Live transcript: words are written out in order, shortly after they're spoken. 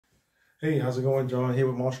Hey, how's it going? John here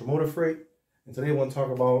with Marshall Motor Freight, and today I want to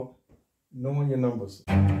talk about knowing your numbers.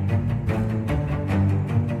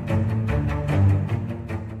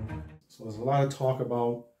 So there's a lot of talk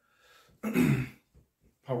about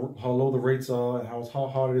how low the rates are and how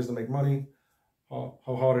hard it is to make money, how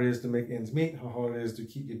hard it is to make ends meet, how hard it is to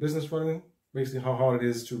keep your business running, basically how hard it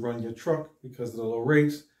is to run your truck because of the low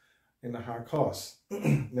rates and the high costs.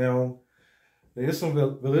 Now, there is some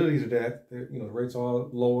validity to that. The rates are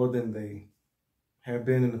lower than they have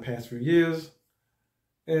been in the past few years,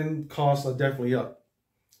 and costs are definitely up.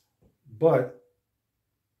 But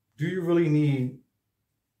do you really need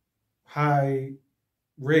high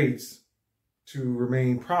rates to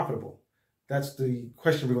remain profitable? That's the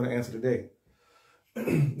question we're going to answer today.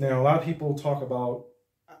 Now, a lot of people talk about,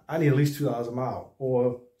 I need at least $2 a mile,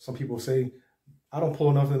 or some people say, I don't pull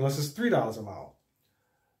enough unless it's $3 a mile.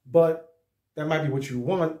 But that might be what you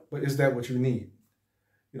want, but is that what you need?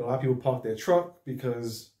 A lot of people park their truck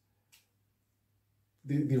because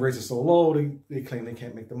the rates are so low, they claim they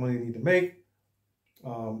can't make the money they need to make.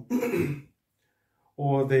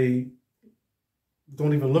 Or they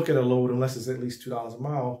don't even look at a load unless it's at least $2 a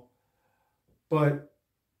mile. But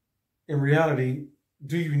in reality,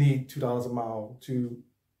 do you need $2 a mile to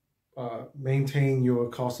maintain your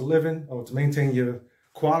cost of living, or to maintain your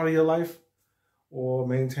quality of life, or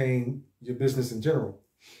maintain your business in general?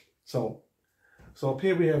 So up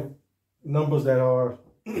here we have numbers that are,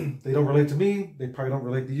 they don't relate to me, they probably don't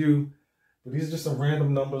relate to you, but these are just some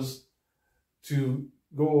random numbers to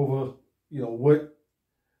go over,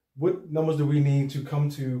 what numbers do we need to come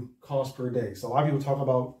to cost per day. So a lot of people talk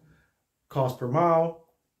about cost per mile.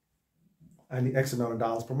 I need X amount of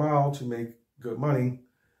dollars per mile to make good money.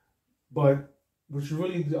 But what you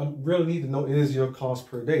really need to know is your cost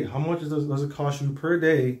per day. How much does it cost you per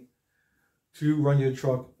day to run your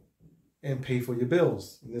truck and pay for your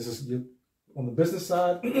bills? And this is on the business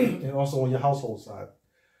side and also on your household side.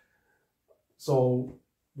 So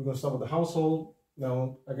we're going to start with the household.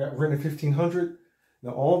 Now, I got rent at $1,500.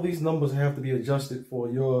 Now, all these numbers have to be adjusted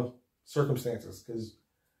for your circumstances, because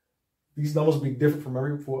these numbers will be different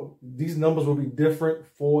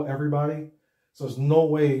for everybody. So there's no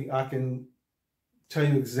way I can tell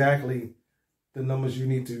you exactly the numbers you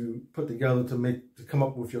need to put together to come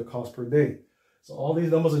up with your cost per day. So all these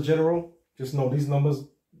numbers are general. Just know these numbers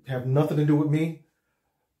have nothing to do with me.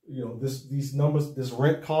 These numbers, this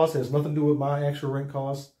rent cost has nothing to do with my actual rent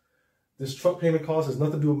cost. This truck payment cost has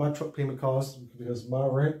nothing to do with my truck payment cost, because my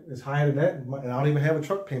rent is higher than that, and I don't even have a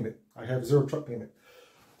truck payment. I have 0 truck payment.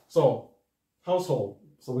 So household.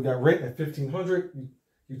 So we got rent at $1,500.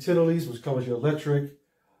 Utilities, which covers your electric,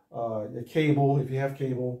 your cable, if you have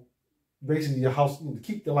cable, basically your house, to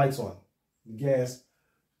keep the lights on, the gas.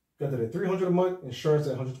 Got that at $300 a month, insurance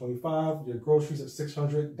at $125, your groceries at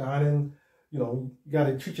 $600, dining, you got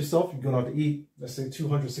to treat yourself. You're going out to eat, let's say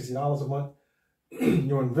 $260 a month.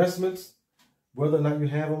 Your investments, whether or not you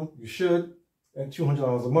have them, you should, at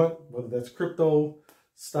 $200 a month, whether that's crypto,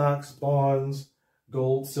 stocks, bonds,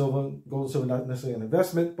 gold, silver, not necessarily an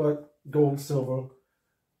investment, but gold, silver,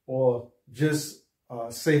 or just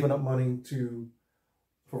saving up money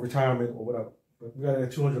for retirement or whatever. But we got it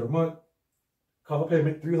at $200 a month. Car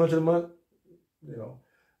payment $300 a month,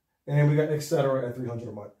 and we got et cetera at $300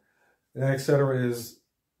 a month. And et cetera is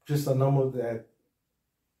just a number that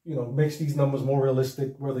makes these numbers more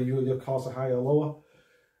realistic, whether your costs are higher or lower.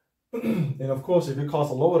 And of course, if your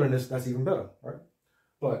costs are lower than this, that's even better, right?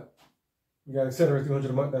 But we got et cetera at $300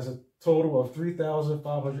 a month. That's a total of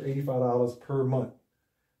 $3,585 per month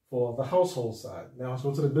for the household side. Now let's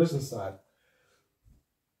go to the business side.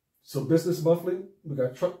 So business monthly, we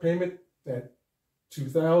got truck payment at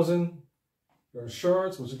 $2,000. Your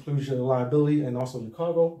insurance, which includes your liability and also your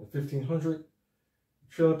cargo, at $1,500.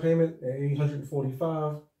 Trailer payment at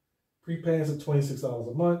 $845. Pre-pass at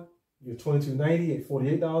 $26 a month. Your $22.90 at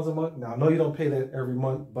 $48 a month. Now I know you don't pay that every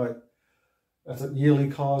month, but that's a yearly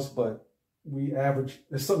cost. But we average,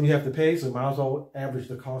 it's something you have to pay, so you might as well average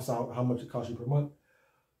the cost out, how much it costs you per month.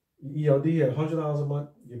 Your ELD at $100 a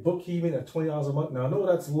month. Your bookkeeping at $20 a month. Now I know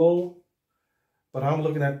that's low, but I'm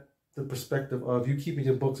looking at the perspective of you keeping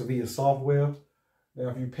your books via software. Now,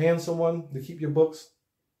 if you're paying someone to keep your books,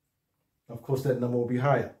 of course, that number will be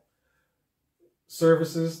higher.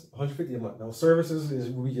 Services, $150 a month. Now, services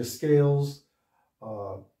will be your scales,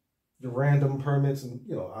 your random permits, and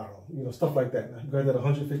I don't know, stuff like that. Now, you got that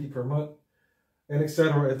 $150 per month, and et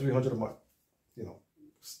cetera at $300 a month.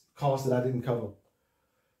 Costs that I didn't cover.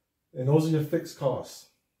 And those are your fixed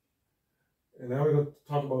costs. And now we're going to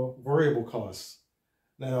talk about variable costs.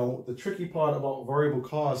 Now, the tricky part about variable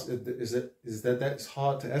costs is that that's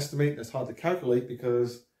hard to estimate, that's hard to calculate,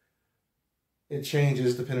 because it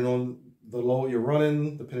changes depending on the load you're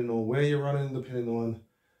running, depending on where you're running, depending on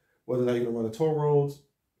whether or not you're going to run the toll roads.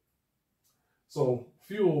 So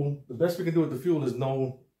fuel, the best we can do with the fuel is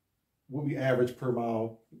know what we average per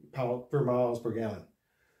miles per gallon.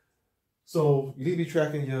 So you need to be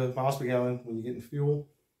tracking your miles per gallon when you're getting fuel.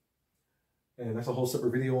 And that's a whole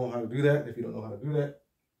separate video on how to do that if you don't know how to do that.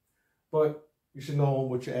 But you should know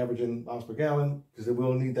what you're averaging miles per gallon, because we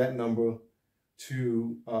will need that number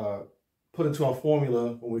to put into our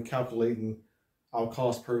formula when we're calculating our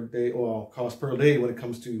cost per day, or our cost per day when it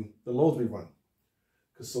comes to the loads we run.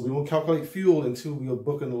 So we won't calculate fuel until we are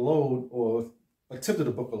booking a load or attempted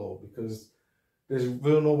to book a load, because there's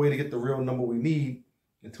really no way to get the real number we need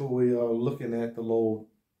until we are looking at the load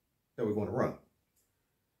that we're going to run.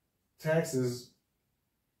 Taxes,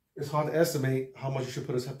 it's hard to estimate how much you should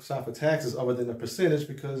put aside for taxes other than a percentage,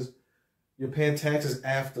 because you're paying taxes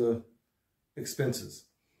after expenses.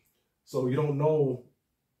 So you don't know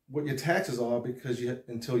what your taxes are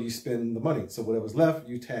until you spend the money. So whatever's left,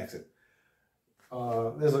 you tax it.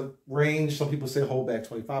 There's a range. Some people say hold back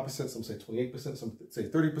 25%, some say 28%, some say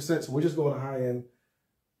 30%. So we're just going to high end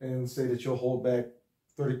and say that you'll hold back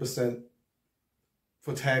 30%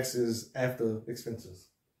 for taxes after expenses.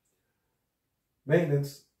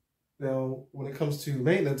 Maintenance. Now, when it comes to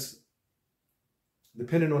maintenance,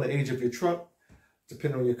 depending on the age of your truck,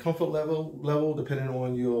 depending on your comfort level, depending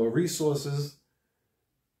on your resources,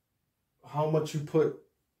 how much you put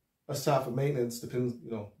aside for maintenance depends,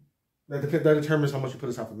 that determines how much you put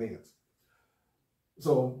aside for maintenance.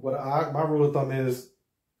 So my rule of thumb is,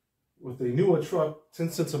 with a newer truck, 10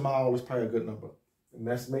 cents a mile is probably a good number. And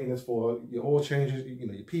that's maintenance for your oil changes,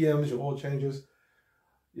 your PMs, your oil changes,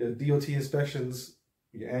 your DOT inspections,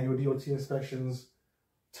 your annual DOT inspections,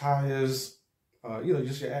 tires,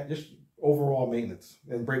 just overall maintenance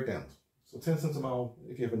and breakdowns. So 10 cents a mile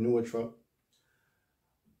if you have a newer truck.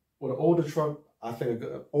 With an older truck, I think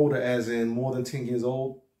older as in more than 10 years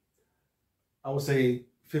old, I would say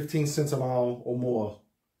 15 cents a mile or more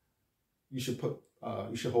you should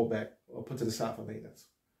hold back or put to the side for maintenance.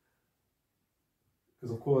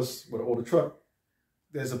 Because of course, with an older truck,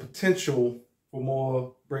 there's a potential for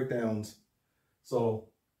more breakdowns. So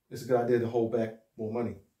it's a good idea to hold back more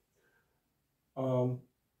money.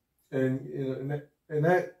 And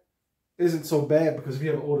that isn't so bad, because if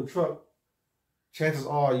you have an older truck, chances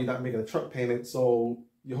are you're not making a truck payment, so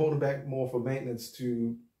you're holding back more for maintenance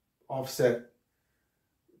to offset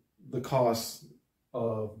the cost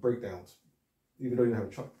of breakdowns, even though you don't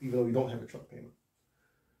have a truck payment.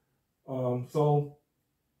 So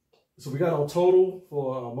we got our total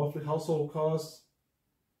for our monthly household costs.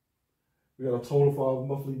 We got a total for our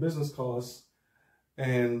monthly business costs.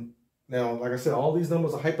 And now, like I said, all these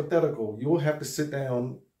numbers are hypothetical. You'll have to sit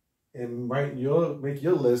down and make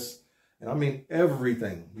your list. And I mean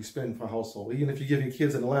everything you spend for household. Even if you give your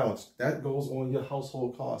kids an allowance, that goes on your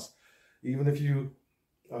household costs. Even if you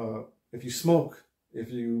smoke, if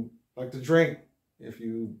you like to drink, if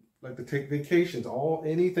you like to take vacations,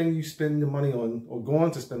 anything you spend your money on or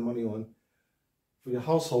going to spend money on for your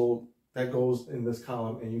household, that goes in this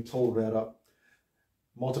column, and you total that up.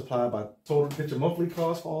 Multiply by total, get your monthly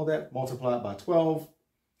cost for all that, multiply it by 12,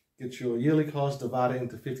 get your yearly cost divided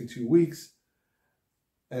into 52 weeks,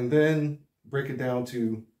 and then break it down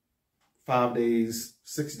to 5 days,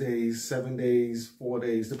 6 days, 7 days, 4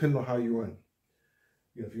 days, depending on how you run.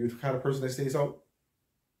 If you're the kind of person that stays out,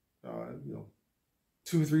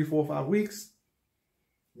 2, 3, 4, 5 weeks,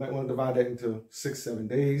 you might want to divide that into 6, 7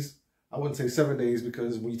 days. I wouldn't say 7 days,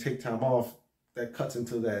 because when you take time off, that cuts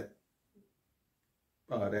into that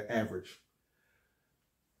average.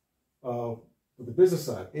 With the business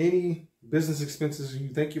side, any business expenses you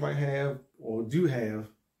think you might have or do have,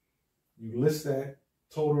 you list that,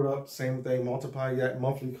 total it up, same thing, multiply that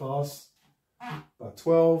monthly cost by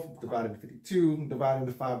 12, divide into 52, divide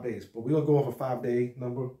into 5 days. But we're going to go off a 5-day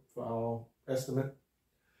number for our estimate.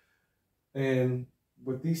 And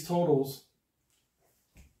with these totals,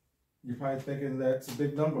 you're probably thinking that's a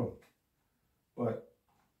big number. But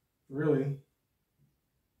really,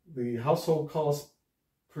 the household cost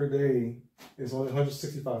per day is only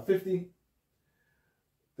 $165.50.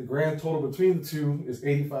 The grand total between the two is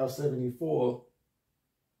 $85.74.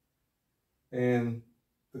 And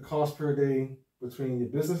the cost per day between your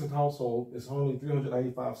business and household is only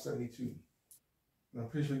 $395.72. Now, I'm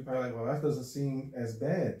pretty sure you're probably like, well, that doesn't seem as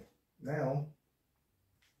bad now.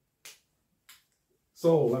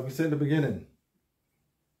 So, like we said in the beginning,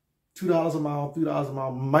 $2 a mile, $3 a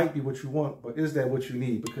mile might be what you want, but is that what you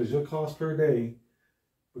need? Because your cost per day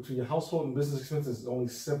between your household and business expenses is only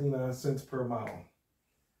 79 cents per mile.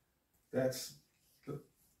 That's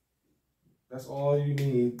That's all you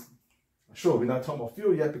need. Sure, we're not talking about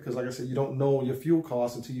fuel yet because, like I said, you don't know your fuel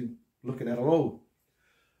costs until you're looking at a load.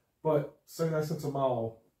 But 79 cents a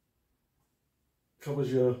mile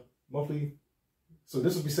covers your monthly. So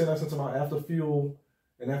this would be 79 cents a mile after fuel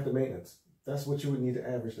and after maintenance. That's what you would need to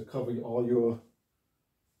average to cover all your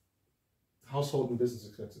household and business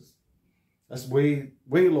expenses. That's way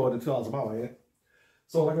lower than $2 a mile, ain't it?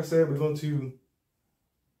 So like I said, we're going to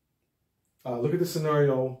look at this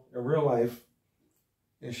scenario in real life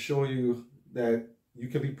and show you that you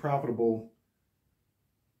can be profitable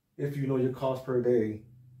if you know your cost per day,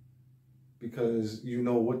 because you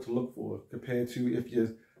know what to look for compared to if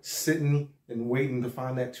you're sitting and waiting to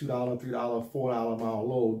find that $2, $3, $4 mile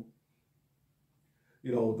load.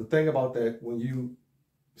 You know, the thing about that, when you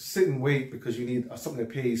sit and wait because you need something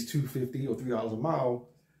that pays $2.50 or $3 a mile,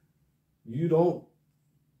 you don't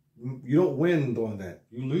win doing that.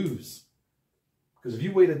 You lose. Because if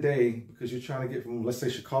you wait a day because you're trying to get from, let's say,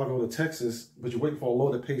 Chicago to Texas, but you're waiting for a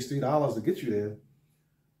load that pays $3 to get you there,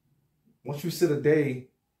 once you sit a day,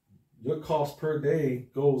 your cost per day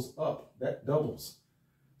goes up. That doubles.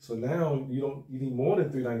 So now you need more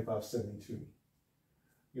than $395.72.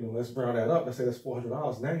 You know, let's round that up. Let's say that's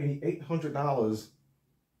 $400. Now you need $800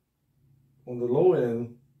 on the low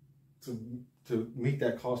end to meet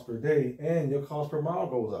that cost per day, and your cost per mile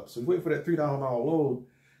goes up. So you wait for that $3 mile load,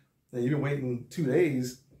 and you've been waiting 2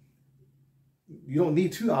 days. You don't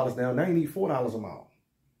need $2 now. Now you need $4 a mile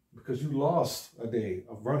because you lost a day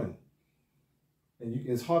of running. And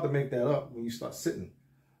it's hard to make that up when you start sitting.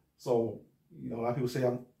 So, you know, a lot of people say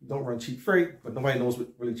I don't run cheap freight, but nobody knows what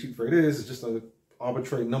really cheap freight is. It's just an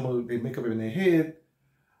arbitrary number they make up in their head.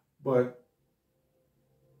 But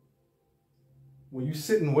when you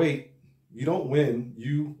sit and wait, you don't win,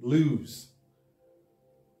 you lose.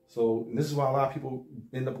 So, and this is why a lot of people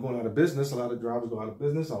end up going out of business. A lot of drivers go out of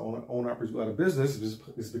business. Our owner-operators go out of business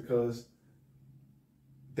is because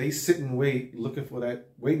they sit and wait, waiting for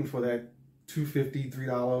that $2.50,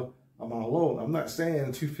 $3 a mile load. I'm not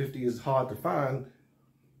saying $2.50 is hard to find,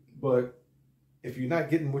 but if you're not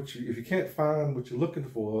getting if you can't find what you're looking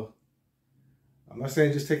for, I'm not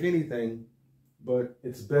saying just take anything, but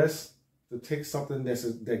it's best to take something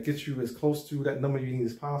that gets you as close to that number you need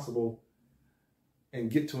as possible and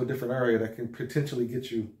get to a different area that can potentially get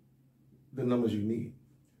you the numbers you need.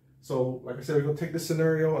 So, like I said, we're going to take this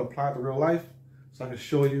scenario and apply it to real life so I can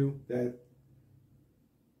show you that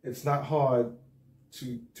it's not hard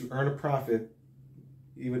to earn a profit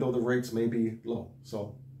even though the rates may be low.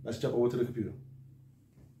 So let's jump over to the computer.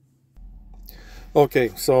 Okay,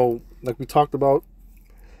 so like we talked about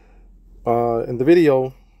in the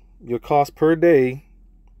video, your cost per day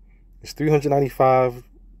is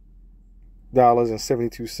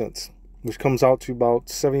 $395.72, which comes out to about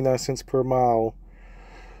 79 cents per mile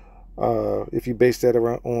if you base that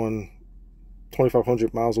around on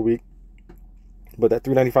 2,500 miles a week. But that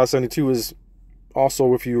 $395.72 is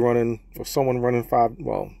also if you're running, or someone running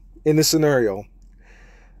in this scenario,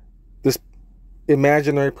 this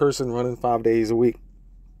imaginary person running 5 days a week.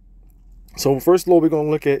 So first load we're going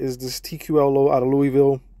to look at is this TQL load out of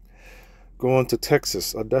Louisville going to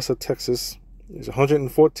Texas, Odessa, Texas. It's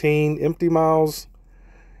 114 empty miles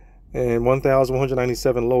and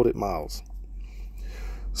 1,197 loaded miles.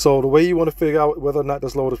 So the way you want to figure out whether or not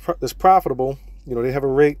this load is profitable, you know, they have a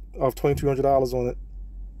rate of $2,200 on it.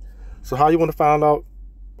 So how you want to find out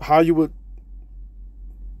how you would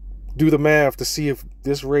do the math to see if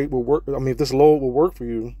this rate will work, if this load will work for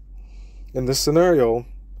you in this scenario,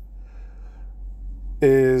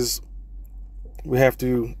 is we have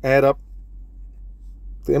to add up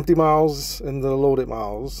the empty miles and the loaded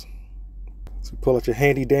miles. So pull out your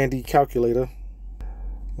handy dandy calculator.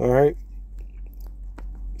 All right.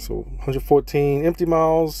 So 114 empty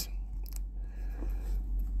miles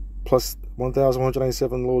plus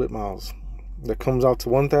 1,197 loaded miles. That comes out to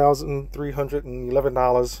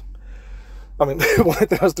 $1,311.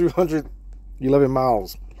 1,311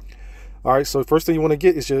 miles. All right. So first thing you want to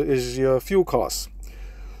get is your fuel costs.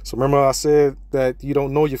 So remember I said that you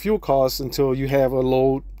don't know your fuel costs until you have a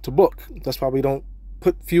load to book. That's why we don't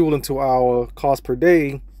put fuel into our cost per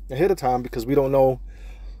day ahead of time, because we don't know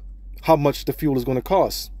how much the fuel is going to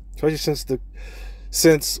cost. Especially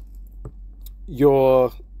since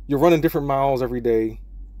you're running different miles every day,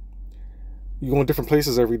 you're going different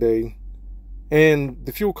places every day, and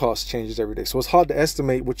the fuel cost changes every day. So it's hard to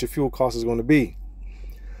estimate what your fuel cost is going to be.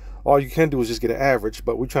 All you can do is just get an average,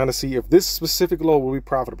 but we're trying to see if this specific load will be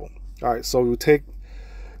profitable. All right, so we'll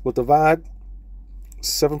divide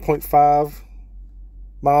 7.5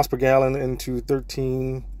 miles per gallon into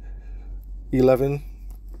 1311,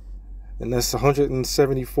 And that's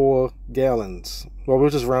 174 gallons. Well,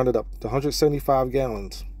 we'll just round it up to 175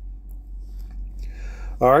 gallons.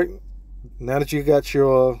 All right, now that you got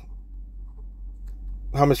your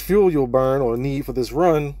how much fuel you'll burn or need for this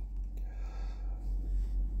run,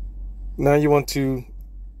 now you want to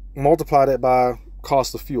multiply that by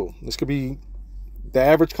cost of fuel. This could be the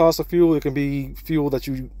average cost of fuel. It can be fuel that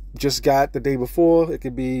you just got the day before. It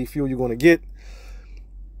could be fuel you're going to get.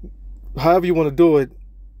 However you want to do it,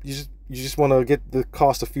 you just want to get the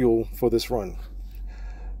cost of fuel for this run.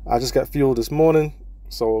 I just got fuel this morning,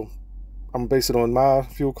 so I'm basing it on my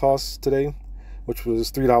fuel costs today, which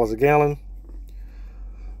was $3 a gallon.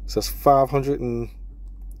 So that's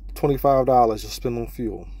 $525 you'll spend on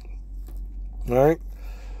fuel. All right.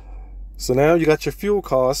 So now you got your fuel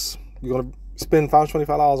costs. You're going to spend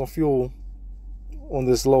 $525 on fuel on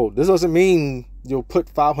this load. This doesn't mean you'll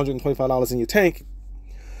put $525 in your tank.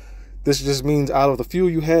 This just means out of the fuel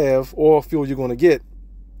you have or fuel you're going to get,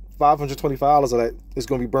 $525 of that is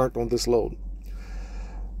going to be burnt on this load.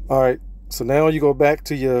 All right. So now you go back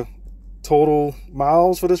to your total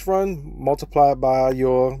miles for this run, multiplied by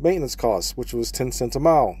your maintenance costs, which was 10 cents a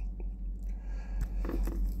mile.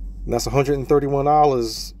 And that's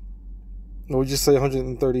 $131. No, we just say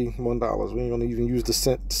 $131. We ain't gonna even use the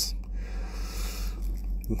cents.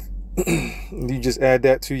 You just add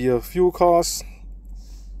that to your fuel costs.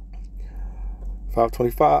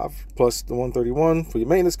 $525 plus the $131 for your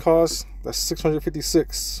maintenance costs. That's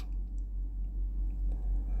 $656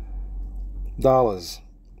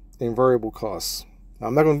 in variable costs. Now,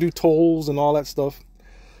 I'm not going to do tolls and all that stuff.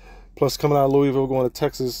 Plus, coming out of Louisville, going to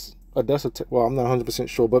Texas, Odessa, well, I'm not 100%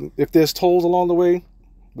 sure. But if there's tolls along the way,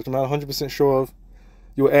 which I'm not 100% sure of,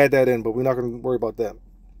 you'll add that in. But we're not going to worry about that.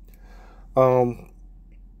 So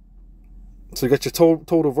you got your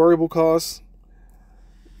total variable costs.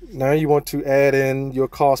 Now you want to add in your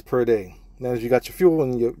cost per day. Now that you got your fuel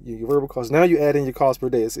and your variable costs, now you add in your cost per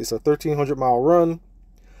day. It's a 1,300 mile run.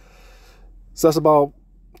 So that's about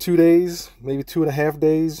 2 days, maybe 2.5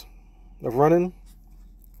 days of running.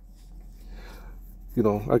 You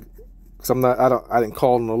know, because I didn't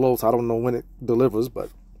call on the load, so I don't know when it delivers. But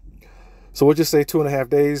so we'll just say 2.5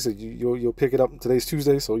 days. You'll pick it up. Today's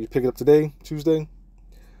Tuesday, so you pick it up today, Tuesday.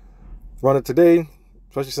 Run it today,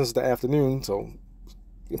 especially since it's the afternoon. So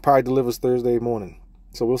it probably delivers Thursday morning.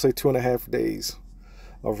 So we'll say 2.5 days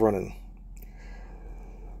of running.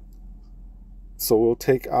 So we'll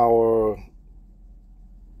take our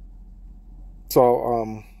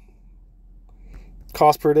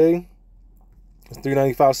cost per day is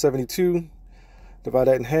 $395.72. Divide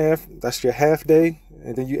that in half. That's your half day,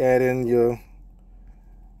 and then you add in your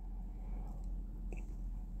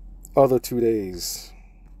other 2 days.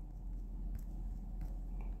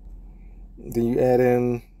 Then you add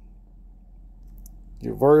in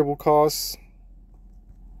your variable costs,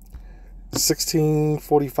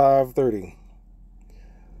 $1645.30.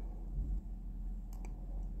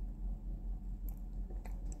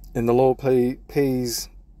 And the load pays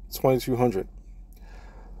 $2,200.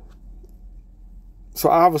 So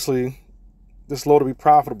obviously, this load will be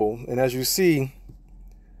profitable. And as you see,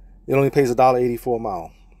 it only pays $1.84 a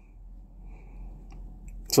mile.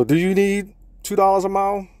 So do you need $2 a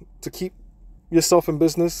mile to keep yourself in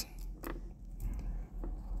business?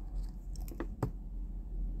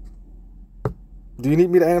 Do you need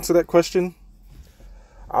me to answer that question?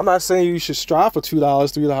 I'm not saying you should strive for $2,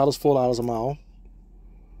 $3, $4 a mile.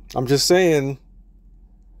 I'm just saying,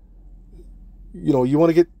 you know, you want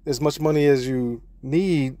to get as much money as you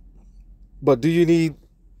need, but do you need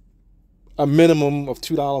a minimum of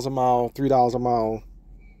 $2 a mile, $3 a mile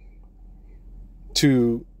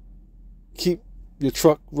to keep your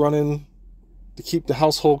truck running, to keep the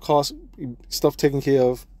household cost stuff taken care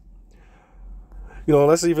of? You know,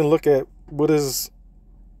 let's even look at what does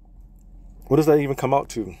that even come out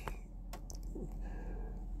to?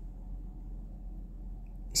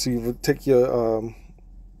 So you take your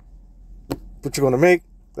what you're going to make.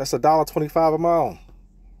 That's $1.25 a mile.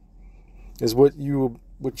 Is what you'd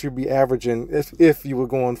be averaging if you were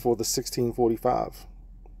going for the 1645.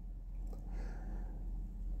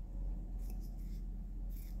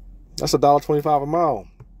 That's $1.25 a mile.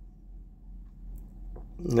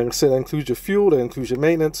 And like I said, that includes your fuel, that includes your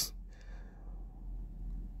maintenance,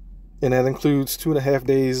 and that includes 2.5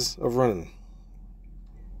 days of running.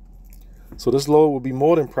 So this load will be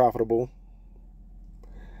more than profitable.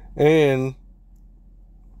 And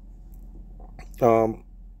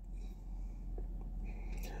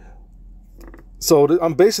so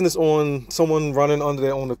I'm basing this on someone running under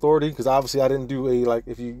their own authority, because obviously I didn't do a, like,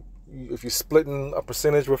 if you're splitting a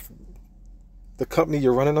percentage with the company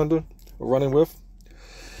you're running under or running with,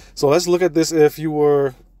 So let's look at this. If you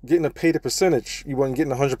were getting a paid percentage, you weren't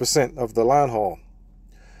getting 100% of the line haul.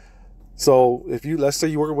 So if you, let's say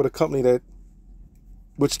you're working with a company that,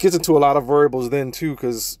 which gets into a lot of variables then too,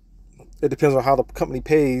 because it depends on how the company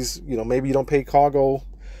pays. You know, maybe you don't pay cargo,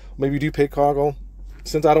 maybe you do pay cargo.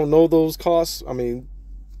 Since I don't know those costs, I mean,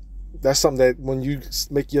 that's something that when you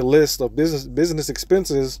make your list of business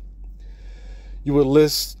expenses, you would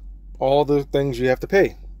list all the things you have to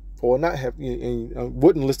pay, or not have, and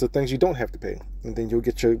wouldn't list the things you don't have to pay, and then you'll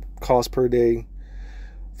get your cost per day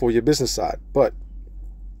for your business side. But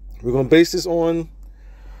we're going to base this on,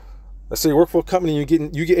 let's say you work for a company, you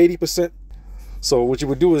get 80%. So what you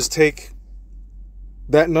would do is take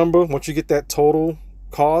that number. Once you get that total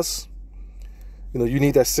cost, you know, you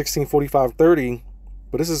need that 1645.30,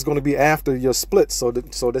 but this is going to be after your split. So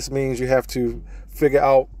this means you have to figure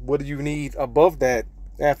out what do you need above that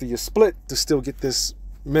after your split to still get this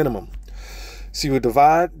minimum. So you would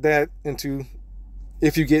divide that into,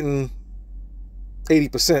 if you're getting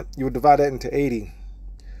 80%, you would divide that into 80.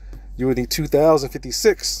 You would need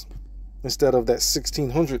 2,056 instead of that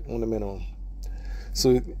 1,600 on the minimum.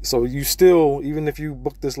 So you still, even if you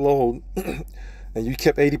book this load and you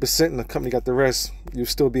kept 80% and the company got the rest, you'll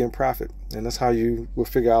still be in profit. And that's how you will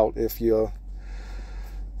figure out if you're,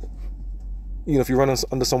 you know, if you're running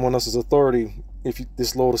under someone else's authority,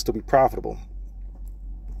 this load will still be profitable.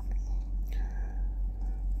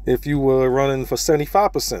 If you were running for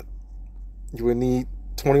 75%, you would need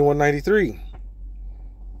 2193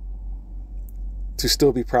 to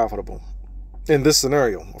still be profitable. In this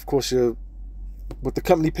scenario, of course, what the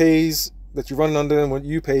company pays that you're running under and what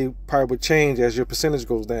you pay probably would change as your percentage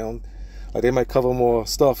goes down. Like they might cover more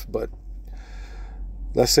stuff, but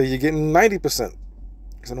let's say you're getting 90%.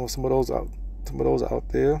 Because I know some of those out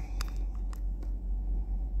there.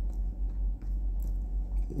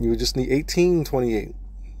 You would just need 1828.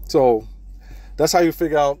 So that's how you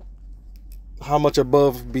figure out how much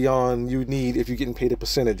above beyond you need if you're getting paid a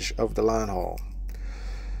percentage of the line haul.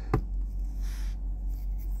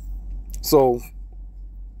 So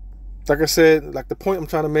like I said, like the point I'm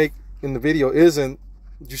trying to make in the video isn't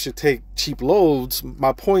you should take cheap loads.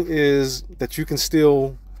 My point is that you can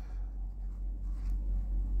still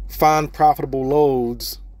find profitable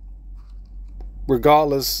loads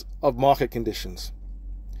regardless of market conditions.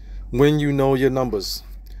 When you know your numbers,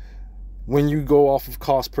 when you go off of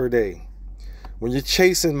cost per day, when you're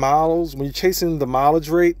chasing miles, when you're chasing the mileage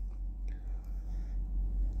rate,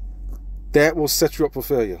 that will set you up for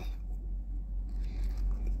failure.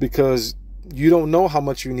 Because you don't know how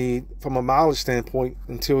much you need from a mileage standpoint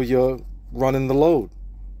until you're running the load.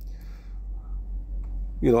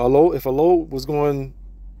 You know, if a load was going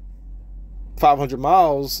 500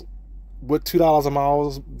 miles, would $2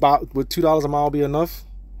 a mile be enough?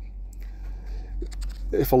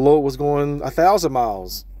 If a load was going 1,000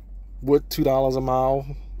 miles, would $2 a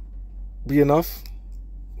mile be enough?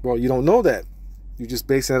 Well, you don't know that. You're just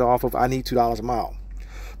basing it off of, I need $2 a mile.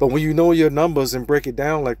 But when you know your numbers and break it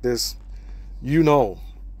down like this, you know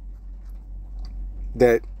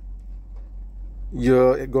that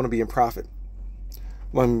you're going to be in profit.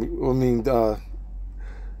 I mean,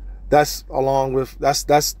 that's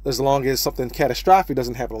as long as something catastrophic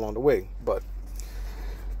doesn't happen along the way. But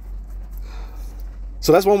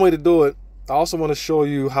so that's one way to do it. I also want to show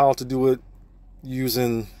you how to do it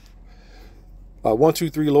using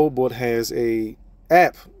 123 Loadboard has a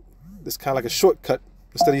app that's kind of like a shortcut.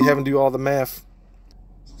 Instead of you having to do all the math.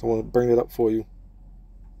 So I want to bring it up for you.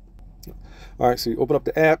 All right, so you open up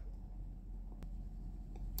the app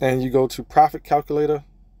and you go to Profit Calculator.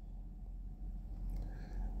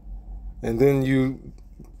 And then you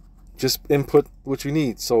just input what you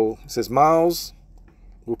need. So it says miles.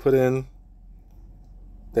 We'll put in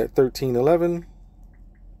that 1311.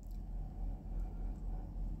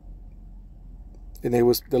 And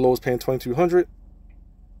the low was paying 2,200.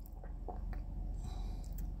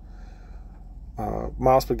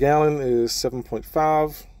 Miles per gallon is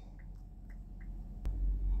 7.5.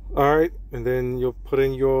 All right, and then you'll put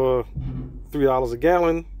in your $3 a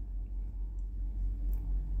gallon.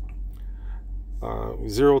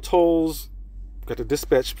 0 tolls. Got the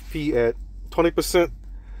dispatch fee at 20%.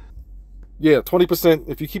 Yeah, 20%.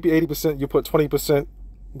 If you keep your 80%, you put 20%.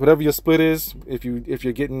 Whatever your split is. If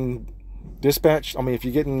you're getting dispatched, I mean, if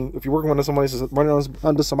you're working under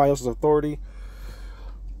somebody else's authority,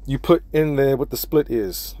 you put in there what the split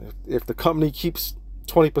is. If the company keeps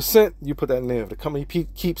 20%, you put that in there. If the company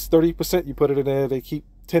keeps 30%, you put it in there. They keep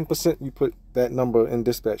 10%, you put that number in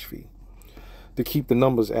dispatch fee to keep the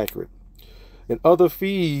numbers accurate. And other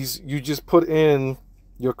fees, you just put in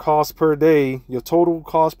your cost per day, your total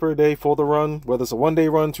cost per day for the run, whether it's a 1-day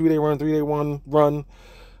run, 2-day run, 3-day run,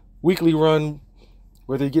 weekly run,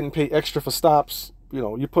 whether you're getting paid extra for stops,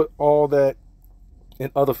 you put all that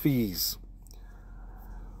in other fees.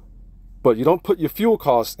 But you don't put your fuel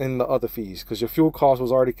costs in the other fees, because your fuel cost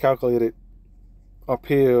was already calculated up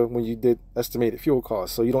here when you did estimated fuel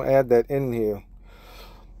costs. So you don't add that in here.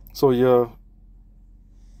 So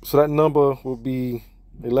that number will be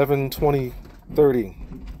 1120.30,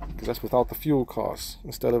 because that's without the fuel costs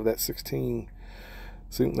instead of that 16.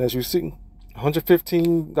 So as you see,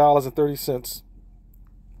 $115.30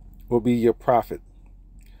 will be your profit.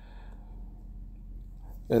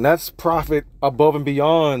 And that's profit above and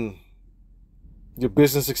beyond your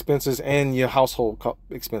business expenses and your household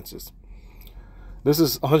expenses. This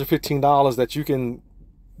is $115 that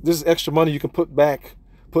this is extra money you can put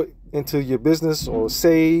into your business, or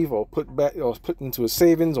save, or put into a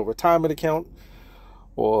savings or retirement account,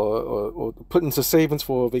 or put into savings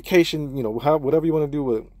for a vacation, whatever you want to do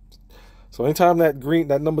with it. So anytime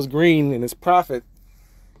that number's green and it's profit,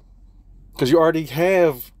 because you already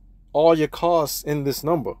have all your costs in this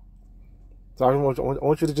number. So I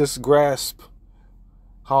want you to just grasp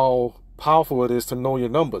how powerful it is to know your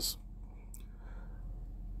numbers.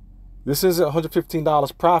 This isn't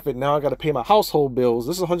 $115 profit. Now I got to pay my household bills.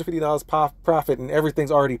 This is $150 profit, and everything's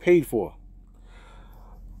already paid for.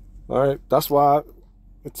 All right. That's why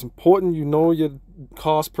it's important you know your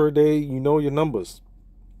cost per day. You know your numbers.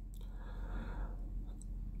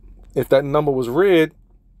 If that number was red,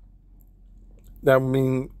 that would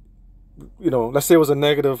mean, let's say it was a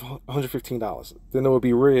negative $115. Then it would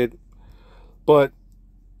be red. But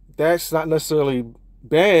that's not necessarily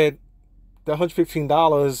bad. That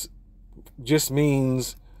 $115 just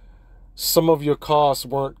means some of your costs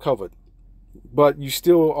weren't covered, but you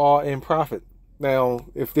still are in profit. Now,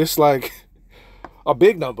 if this like a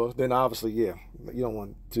big number, then obviously, yeah, you don't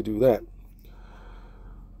want to do that.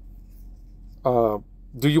 Do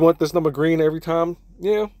you want this number green every time?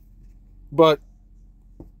 Yeah, but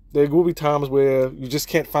there will be times where you just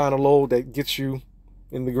can't find a load that gets you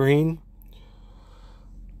in the green.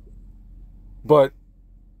 But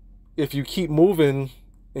if you keep moving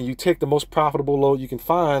and you take the most profitable load you can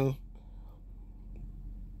find,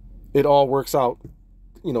 it all works out.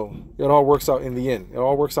 It all works out in the end. It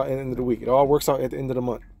all works out at the end of the week. It all works out at the end of the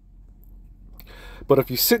month. But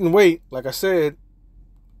if you sit and wait, like I said,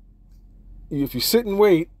 if you sit and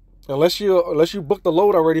wait, unless you book the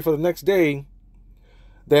load already for the next day,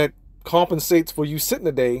 that compensates for you sitting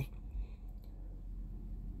a day,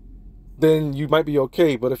 then you might be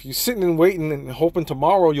okay. But if you're sitting and waiting and hoping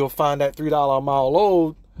tomorrow you'll find that $3 a mile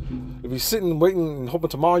load, if you're sitting and waiting and hoping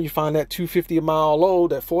tomorrow you find that $2.50 a mile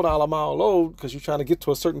load, that $4 a mile load, because you're trying to get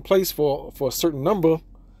to a certain place for a certain number,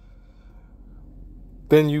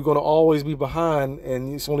 then you're going to always be behind,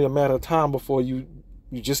 and it's only a matter of time before you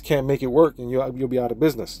just can't make it work, and you'll be out of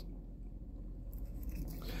business.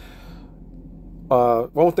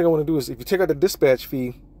 One thing I want to do is, if you take out the dispatch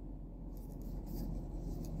fee,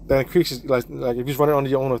 that increases, like if you run it under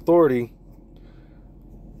your own authority,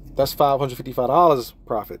 that's $555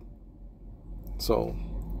 profit. So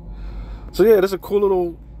yeah, that's a cool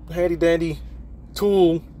little handy dandy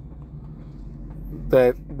tool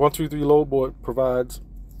that 123 Load Board provides.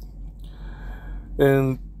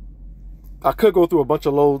 And I could go through a bunch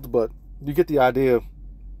of loads, but you get the idea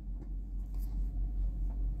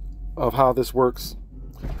of how this works.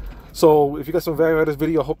 So if you got some value out of this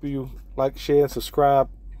video, I hope you like, share, and subscribe.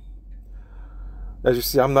 As you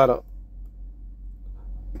see, I'm not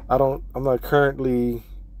currently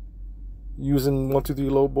using 123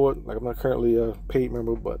 Load Board. Like, I'm not currently a paid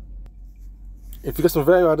member, but if you got some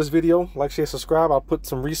value out of this video, like, share, subscribe. I'll put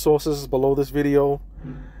some resources below this video,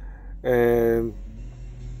 and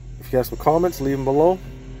if you have some comments, leave them below,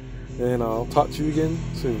 and I'll talk to you again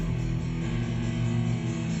soon.